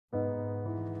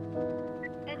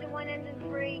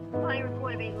3, client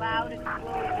reported a loud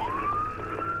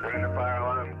explosion. Bring the fire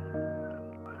alarm.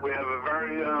 We have a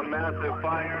very massive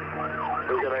fire.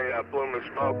 We got a plume of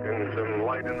smoke and some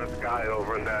light in the sky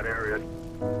over in that area.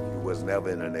 It was never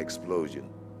in an explosion.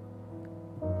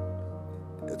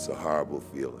 It's a horrible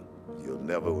feeling. You'll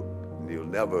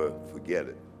never forget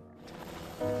it.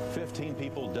 15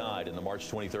 people died in the March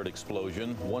 23rd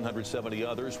explosion. 170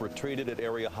 others were treated at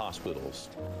area hospitals.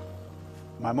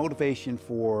 My motivation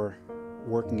for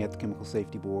working at the Chemical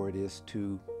Safety Board is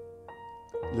to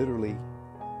literally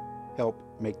help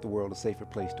make the world a safer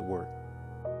place to work.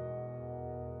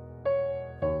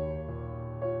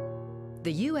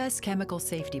 The U.S. Chemical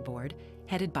Safety Board,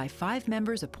 headed by 5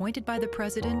 members appointed by the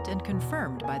President and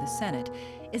confirmed by the Senate,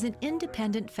 is an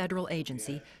independent federal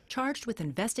agency charged with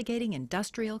investigating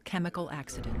industrial chemical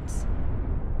accidents.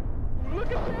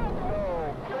 Look at that!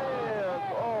 Oh, man!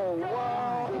 Oh,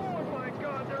 wow! Oh, my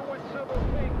God, there went several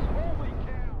things. Holy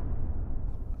cow!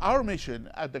 Our mission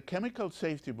at the Chemical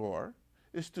Safety Board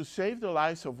is to save the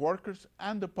lives of workers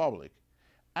and the public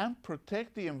and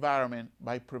protect the environment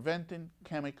by preventing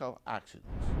chemical accidents.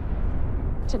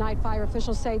 Tonight, fire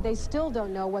officials say they still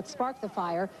don't know what sparked the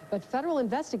fire, but federal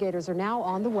investigators are now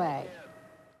on the way.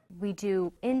 We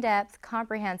do in-depth,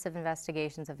 comprehensive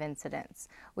investigations of incidents.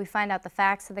 We find out the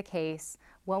facts of the case,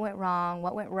 what went wrong,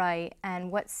 what went right,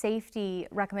 and what safety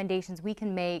recommendations we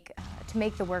can make to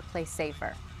make the workplace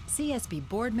safer. CSB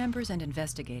board members and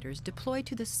investigators deploy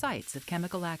to the sites of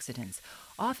chemical accidents,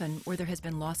 often where there has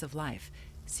been loss of life,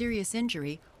 serious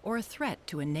injury, or a threat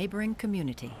to a neighboring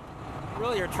community.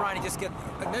 Really, you're trying to just get,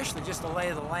 initially, just the lay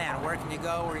of the land. Where can you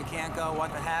go, where you can't go,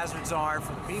 what the hazards are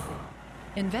for the people.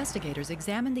 Investigators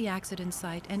examine the accident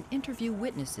site and interview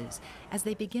witnesses as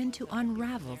they begin to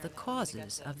unravel the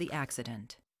causes of the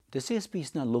accident. The CSB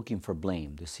is not looking for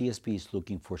blame. The CSB is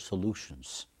looking for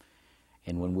solutions.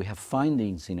 And when we have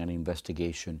findings in an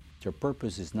investigation, their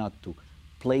purpose is not to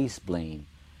place blame,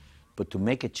 but to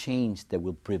make a change that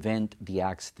will prevent the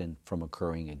accident from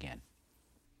occurring again.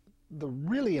 The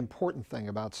really important thing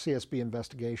about CSB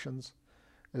investigations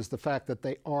is the fact that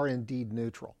they are indeed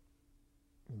neutral.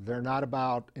 They're not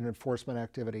about an enforcement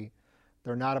activity.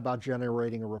 They're not about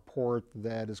generating a report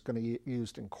that is going to be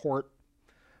used in court.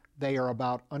 They are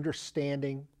about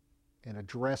understanding and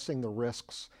addressing the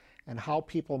risks and how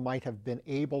people might have been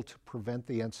able to prevent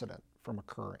the incident from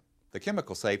occurring. The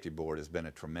Chemical Safety Board has been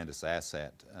a tremendous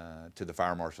asset to the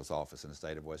Fire Marshal's office in the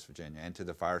state of West Virginia and to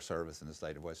the Fire Service in the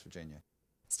state of West Virginia.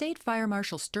 State Fire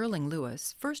Marshal Sterling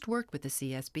Lewis first worked with the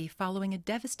CSB following a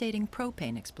devastating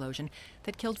propane explosion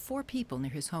that killed 4 people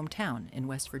near his hometown in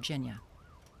West Virginia.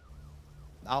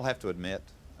 I'll have to admit,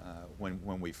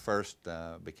 when we first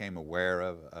became aware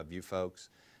of you folks,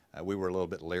 we were a little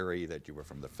bit leery that you were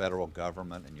from the federal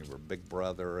government and you were Big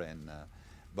Brother,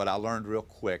 but I learned real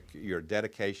quick your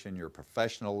dedication, your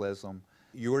professionalism,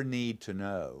 your need to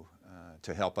know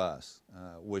to help us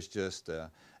was just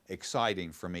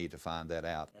exciting for me to find that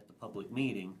out. At the public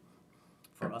meeting,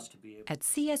 for us to be able... At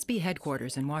CSB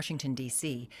headquarters in Washington,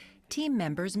 D.C., team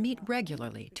members meet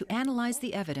regularly to analyze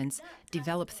the evidence,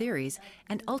 develop theories,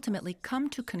 and ultimately come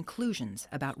to conclusions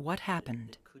about what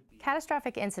happened.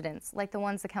 Catastrophic incidents, like the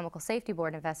ones the Chemical Safety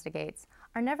Board investigates,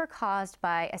 are never caused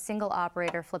by a single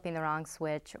operator flipping the wrong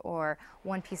switch or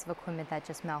one piece of equipment that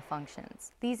just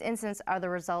malfunctions. These incidents are the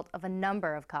result of a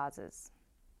number of causes.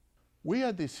 We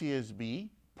at the CSB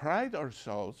pride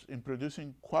ourselves in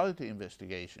producing quality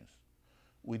investigations.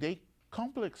 With a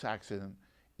complex accident,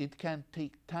 it can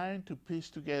take time to piece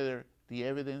together the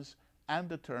evidence and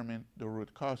determine the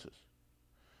root causes.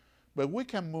 But we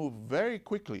can move very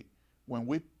quickly when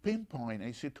we pinpoint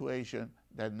a situation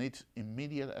that needs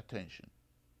immediate attention.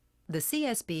 The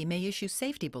CSB may issue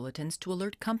safety bulletins to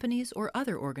alert companies or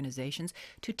other organizations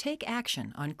to take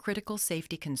action on critical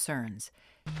safety concerns.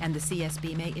 And the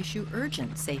CSB may issue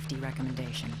urgent safety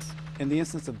recommendations. In the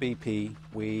instance of BP,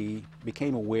 we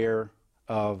became aware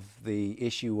of the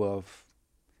issue of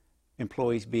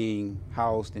employees being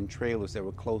housed in trailers that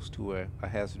were close to a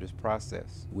hazardous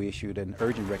process. We issued an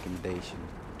urgent recommendation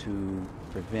to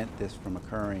prevent this from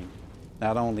occurring,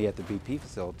 not only at the BP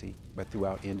facility, but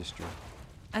throughout industry.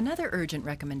 Another urgent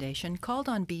recommendation called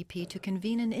on BP to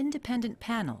convene an independent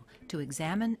panel to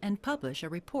examine and publish a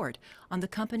report on the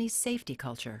company's safety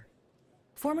culture.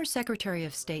 Former Secretary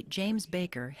of State James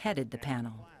Baker headed the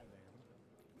panel.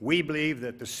 We believe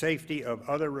that the safety of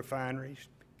other refineries,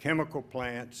 chemical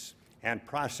plants, and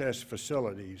process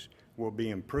facilities will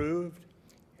be improved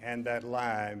and that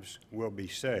lives will be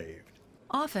saved.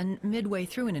 Often, midway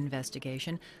through an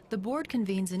investigation, the board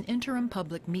convenes an interim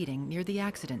public meeting near the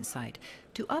accident site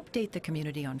to update the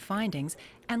community on findings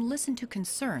and listen to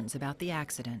concerns about the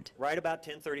accident. Right about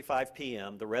 10:35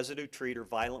 p.m., the residue treater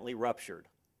violently ruptured.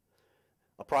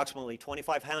 Approximately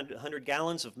 2,500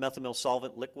 gallons of methamyl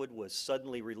solvent liquid was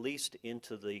suddenly released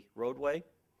into the roadway,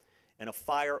 and a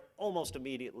fire almost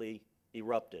immediately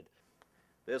erupted.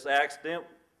 This accident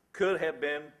could have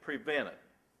been prevented.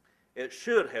 It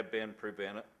should have been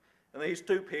prevented, and these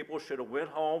two people should have went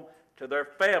home to their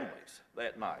families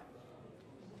that night.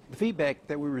 The feedback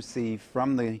that we receive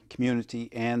from the community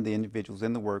and the individuals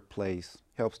in the workplace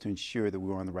helps to ensure that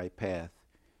we're on the right path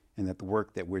and that the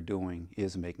work that we're doing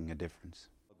is making a difference.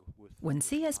 When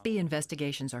CSB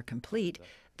investigations are complete,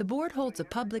 the board holds a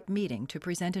public meeting to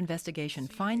present investigation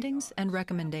findings and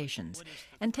recommendations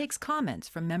and takes comments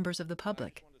from members of the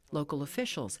public, local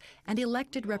officials, and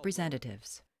elected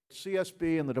representatives.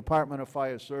 CSB and the Department of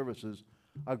Fire Services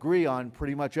agree on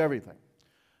pretty much everything.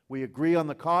 We agree on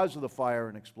the cause of the fire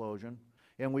and explosion,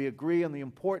 and we agree on the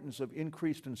importance of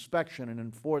increased inspection and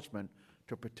enforcement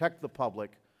to protect the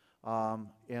public and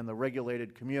the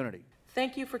regulated community.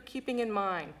 Thank you for keeping in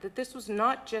mind that this was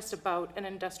not just about an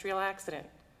industrial accident.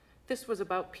 This was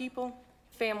about people,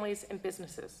 families, and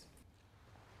businesses.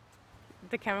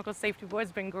 The Chemical Safety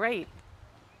Board's been great.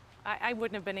 I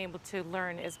wouldn't have been able to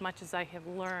learn as much as I have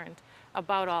learned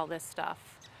about all this stuff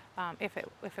if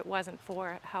it wasn't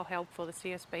for how helpful the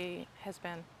CSB has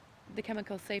been. The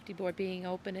Chemical Safety Board being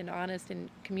open and honest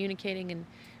and communicating and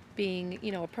being,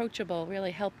 approachable really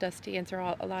helped us to answer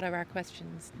a lot of our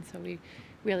questions, and so we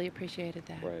really appreciated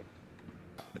that. Right.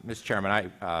 Mr.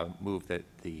 Chairman, I move that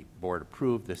the board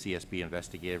approve the CSB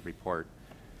investigative report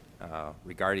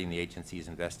regarding the agency's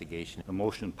investigation. The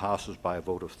motion passes by a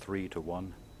vote of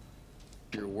 3-1.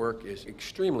 Your work is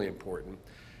extremely important.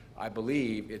 I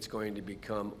believe it's going to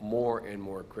become more and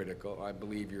more critical. I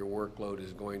believe your workload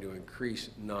is going to increase,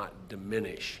 not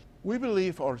diminish. We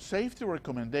believe our safety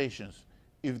recommendations,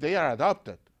 if they are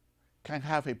adopted, can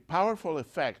have a powerful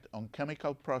effect on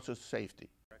chemical process safety.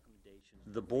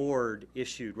 The board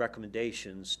issued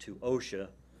recommendations to OSHA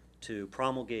to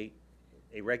promulgate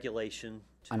a regulation.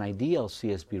 An ideal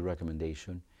CSB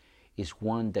recommendation is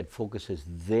one that focuses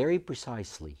very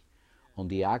precisely on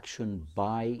the action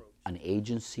by an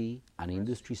agency, an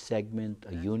industry segment,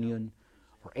 a union,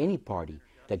 or any party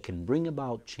that can bring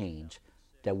about change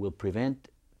that will prevent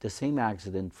the same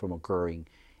accident from occurring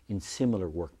in similar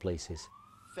workplaces.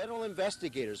 Federal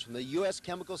investigators from the U.S.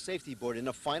 Chemical Safety Board in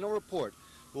a final report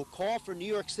will call for New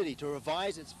York City to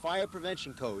revise its fire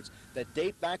prevention codes that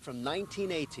date back from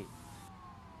 1918.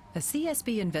 A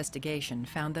CSB investigation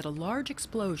found that a large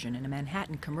explosion in a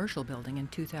Manhattan commercial building in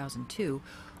 2002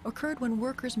 occurred when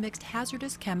workers mixed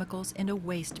hazardous chemicals in a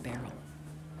waste barrel.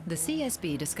 The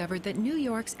CSB discovered that New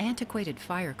York's antiquated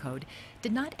fire code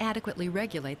did not adequately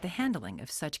regulate the handling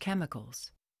of such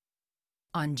chemicals.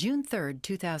 On June 3,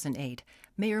 2008,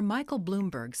 Mayor Michael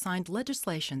Bloomberg signed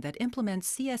legislation that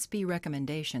implements CSB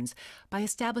recommendations by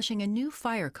establishing a new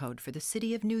fire code for the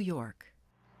city of New York.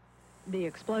 The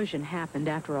explosion happened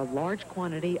after a large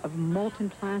quantity of molten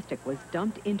plastic was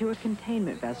dumped into a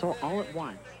containment vessel all at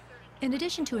once. In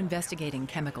addition to investigating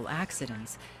chemical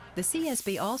accidents, the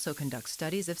CSB also conducts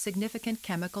studies of significant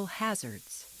chemical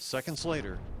hazards. Seconds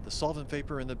later, the solvent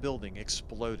vapor in the building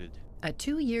exploded. A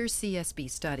 2-year CSB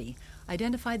study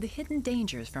identified the hidden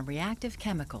dangers from reactive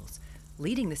chemicals,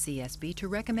 leading the CSB to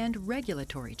recommend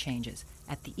regulatory changes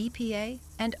at the EPA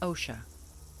and OSHA.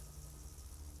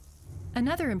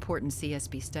 Another important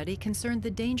CSB study concerned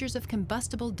the dangers of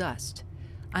combustible dust,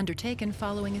 undertaken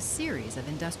following a series of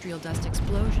industrial dust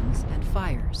explosions and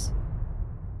fires.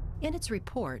 In its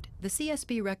report, the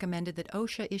CSB recommended that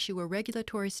OSHA issue a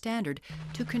regulatory standard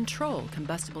to control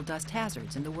combustible dust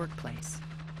hazards in the workplace.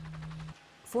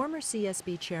 Former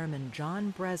CSB Chairman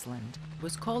John Breslin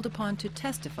was called upon to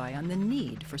testify on the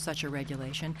need for such a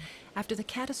regulation after the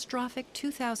catastrophic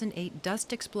 2008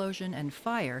 dust explosion and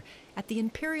fire at the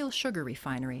Imperial Sugar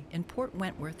Refinery in Port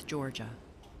Wentworth, Georgia.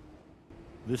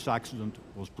 This accident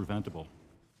was preventable.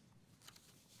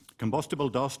 Combustible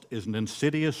dust is an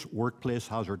insidious workplace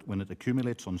hazard when it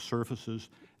accumulates on surfaces,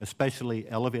 especially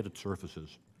elevated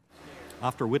surfaces.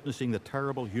 After witnessing the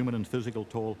terrible human and physical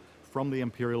toll from the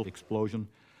Imperial explosion,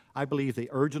 I believe the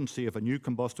urgency of a new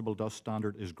combustible dust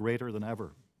standard is greater than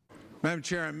ever. Madam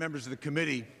Chair and members of the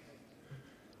committee,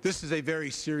 this is a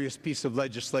very serious piece of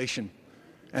legislation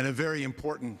and a very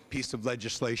important piece of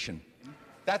legislation.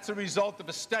 That's a result of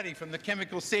a study from the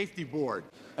Chemical Safety Board,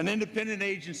 an independent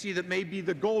agency that may be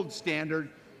the gold standard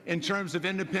in terms of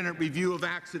independent review of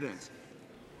accidents.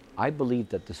 I believe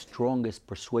that the strongest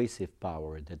persuasive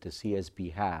power that the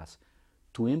CSB has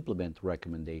to implement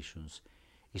recommendations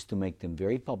is to make them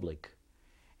very public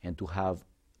and to have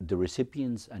the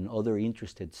recipients and other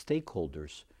interested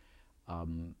stakeholders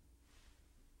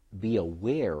be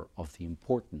aware of the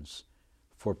importance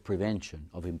for prevention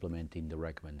of implementing the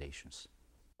recommendations.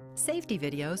 Safety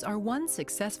videos are one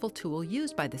successful tool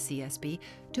used by the CSB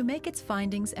to make its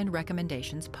findings and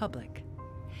recommendations public.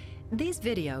 These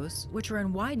videos, which are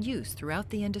in wide use throughout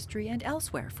the industry and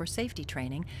elsewhere for safety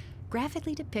training,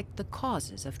 graphically depict the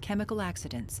causes of chemical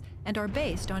accidents and are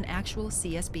based on actual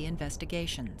CSB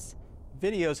investigations.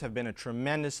 Videos have been a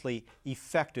tremendously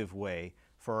effective way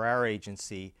for our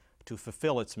agency to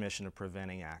fulfill its mission of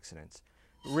preventing accidents.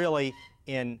 Really,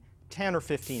 in 10 or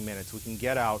 15 minutes, we can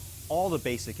get out all the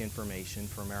basic information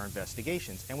from our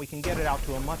investigations, and we can get it out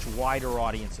to a much wider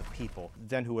audience of people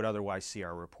than who would otherwise see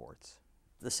our reports.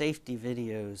 The safety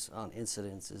videos on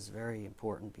incidents is very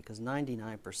important because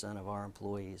 99% of our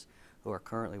employees who are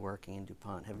currently working in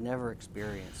DuPont have never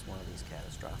experienced one of these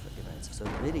catastrophic events. So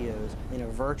the videos, in a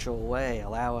virtual way,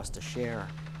 allow us to share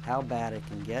how bad it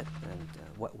can get and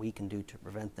what we can do to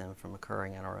prevent them from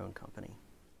occurring at our own company.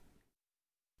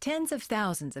 Tens of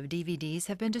thousands of DVDs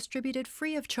have been distributed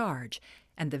free of charge,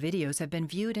 and the videos have been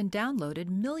viewed and downloaded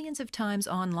millions of times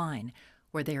online,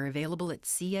 where they are available at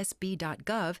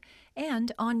csb.gov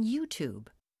and on YouTube.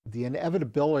 The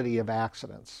inevitability of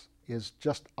accidents is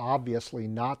just obviously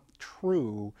not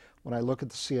true when I look at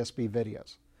the CSB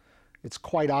videos. It's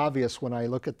quite obvious when I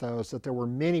look at those that there were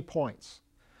many points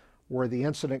where the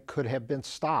incident could have been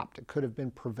stopped, it could have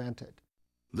been prevented.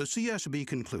 The CSB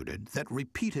concluded that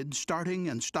repeated starting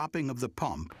and stopping of the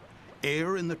pump,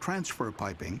 air in the transfer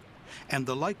piping, and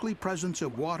the likely presence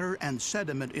of water and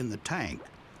sediment in the tank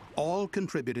all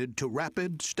contributed to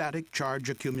rapid static charge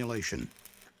accumulation.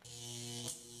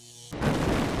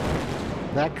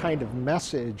 That kind of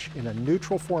message in a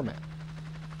neutral format,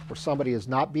 where somebody is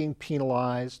not being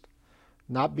penalized,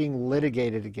 not being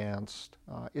litigated against,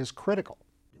 is critical.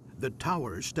 The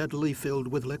tower steadily filled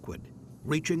with liquid,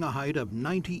 reaching a height of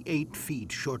 98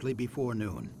 feet shortly before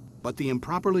noon. But the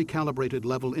improperly calibrated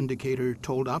level indicator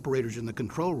told operators in the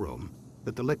control room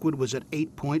that the liquid was at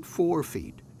 8.4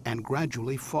 feet and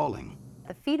gradually falling.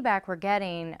 The feedback we're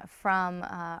getting from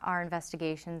our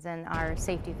investigations and our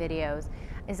safety videos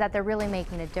is that they're really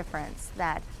making a difference,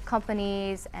 that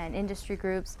companies and industry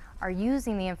groups are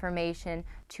using the information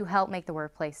to help make the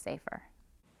workplace safer.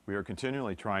 We are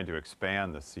continually trying to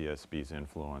expand the CSB's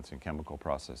influence in chemical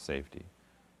process safety.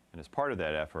 And as part of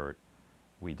that effort,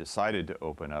 we decided to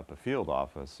open up a field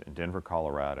office in Denver,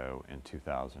 Colorado in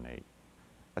 2008.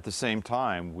 At the same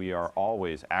time, we are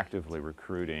always actively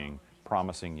recruiting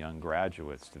promising young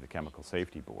graduates to the Chemical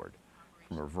Safety Board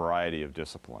from a variety of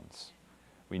disciplines.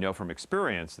 We know from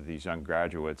experience that these young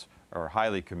graduates are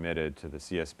highly committed to the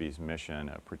CSB's mission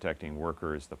of protecting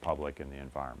workers, the public, and the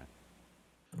environment.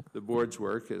 The board's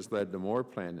work has led to more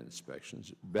plant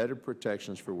inspections, better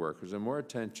protections for workers, and more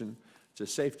attention to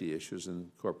safety issues in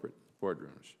corporate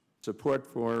boardrooms. Support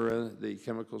for the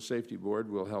Chemical Safety Board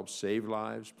will help save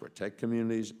lives, protect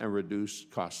communities, and reduce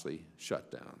costly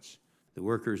shutdowns. The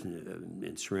workers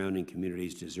and surrounding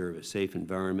communities deserve a safe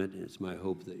environment, and it's my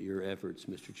hope that your efforts,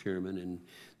 Mr. Chairman, and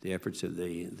the efforts of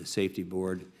the Safety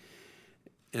Board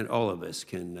and all of us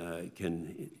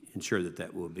can ensure that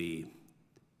that will be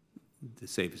the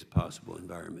safest possible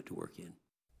environment to work in.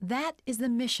 That is the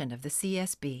mission of the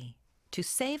CSB, to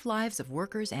save lives of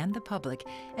workers and the public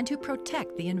and to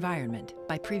protect the environment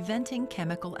by preventing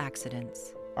chemical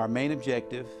accidents. Our main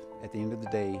objective at the end of the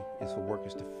day is for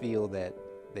workers to feel that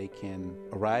they can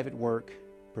arrive at work,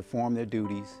 perform their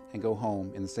duties, and go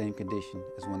home in the same condition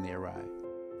as when they arrived.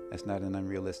 That's not an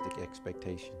unrealistic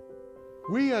expectation.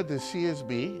 We at the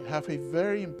CSB have a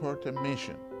very important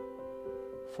mission.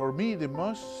 For me, the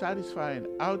most satisfying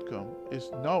outcome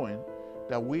is knowing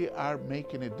that we are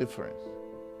making a difference.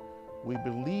 We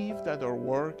believe that our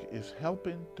work is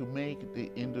helping to make the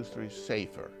industry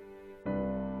safer.